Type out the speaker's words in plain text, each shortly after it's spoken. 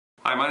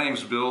Hi, my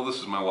name's Bill. This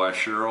is my wife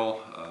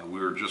Cheryl. We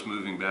were just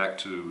moving back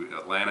to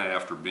Atlanta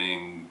after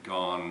being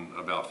gone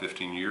about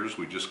 15 years.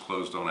 We just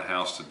closed on a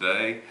house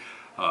today,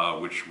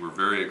 which we're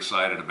very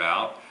excited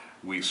about.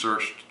 We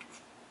searched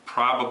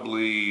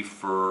probably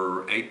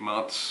for 8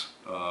 months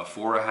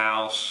for a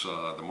house.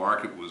 The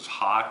market was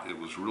hot. It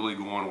was really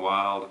going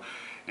wild,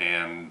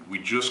 and we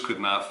just could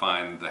not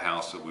find the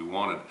house that we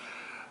wanted.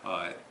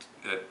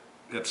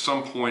 At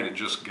some point, it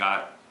just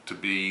got to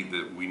be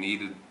that we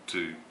needed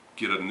to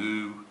get a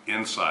new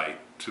insight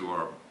to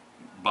our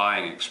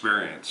buying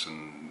experience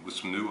and with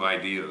some new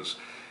ideas.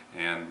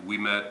 And we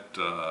met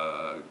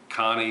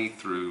Connie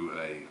through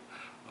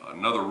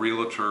another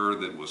realtor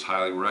that was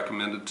highly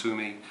recommended to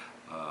me.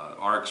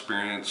 My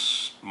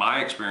experience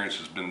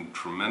has been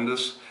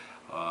tremendous.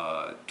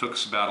 It took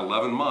us about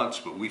 11 months,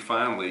 but we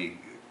finally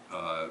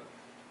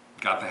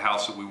got the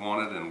house that we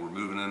wanted, and we're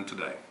moving in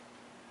today.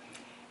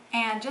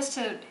 And just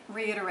to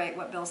reiterate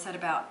what Bill said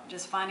about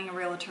just finding a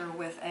realtor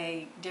with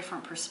a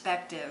different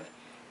perspective,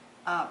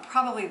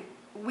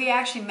 we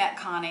actually met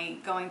Connie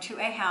going to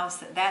a house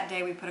that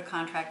day we put a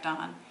contract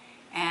on,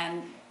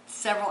 and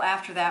several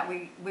after that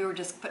we were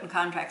just putting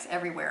contracts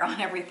everywhere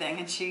on everything,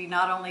 and she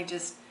not only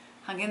just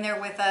hung in there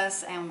with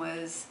us and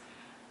was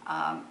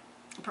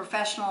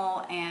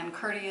professional and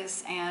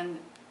courteous, and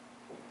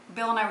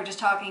Bill and I were just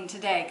talking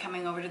today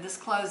coming over to this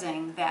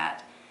closing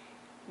that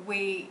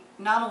we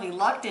not only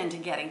lucked into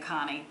getting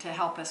Connie to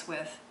help us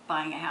with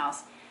buying a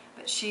house,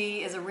 but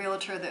she is a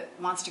realtor that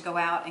wants to go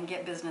out and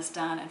get business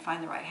done and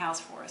find the right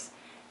house for us.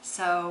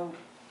 So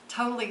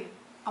totally,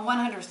 I'm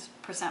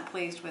 100%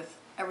 pleased with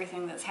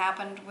everything that's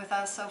happened with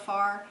us so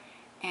far.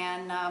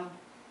 And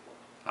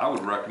I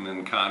would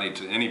recommend Connie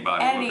to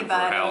anybody looking for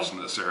a house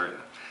in this area,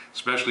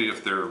 especially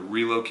if they're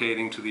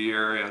relocating to the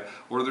area,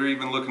 or they're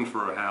even looking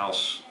for a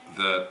house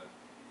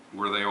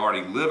where they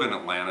already live in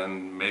Atlanta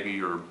and maybe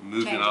you're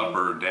moving up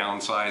or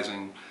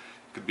downsizing.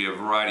 It could be a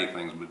variety of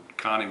things, but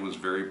Connie was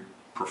very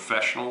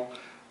professional,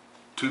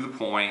 to the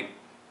point,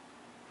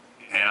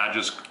 and I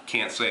just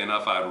can't say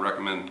enough. I'd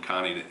recommend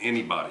Connie to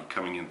anybody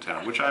coming in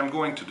town, which I'm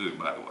going to do,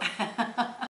 by the way.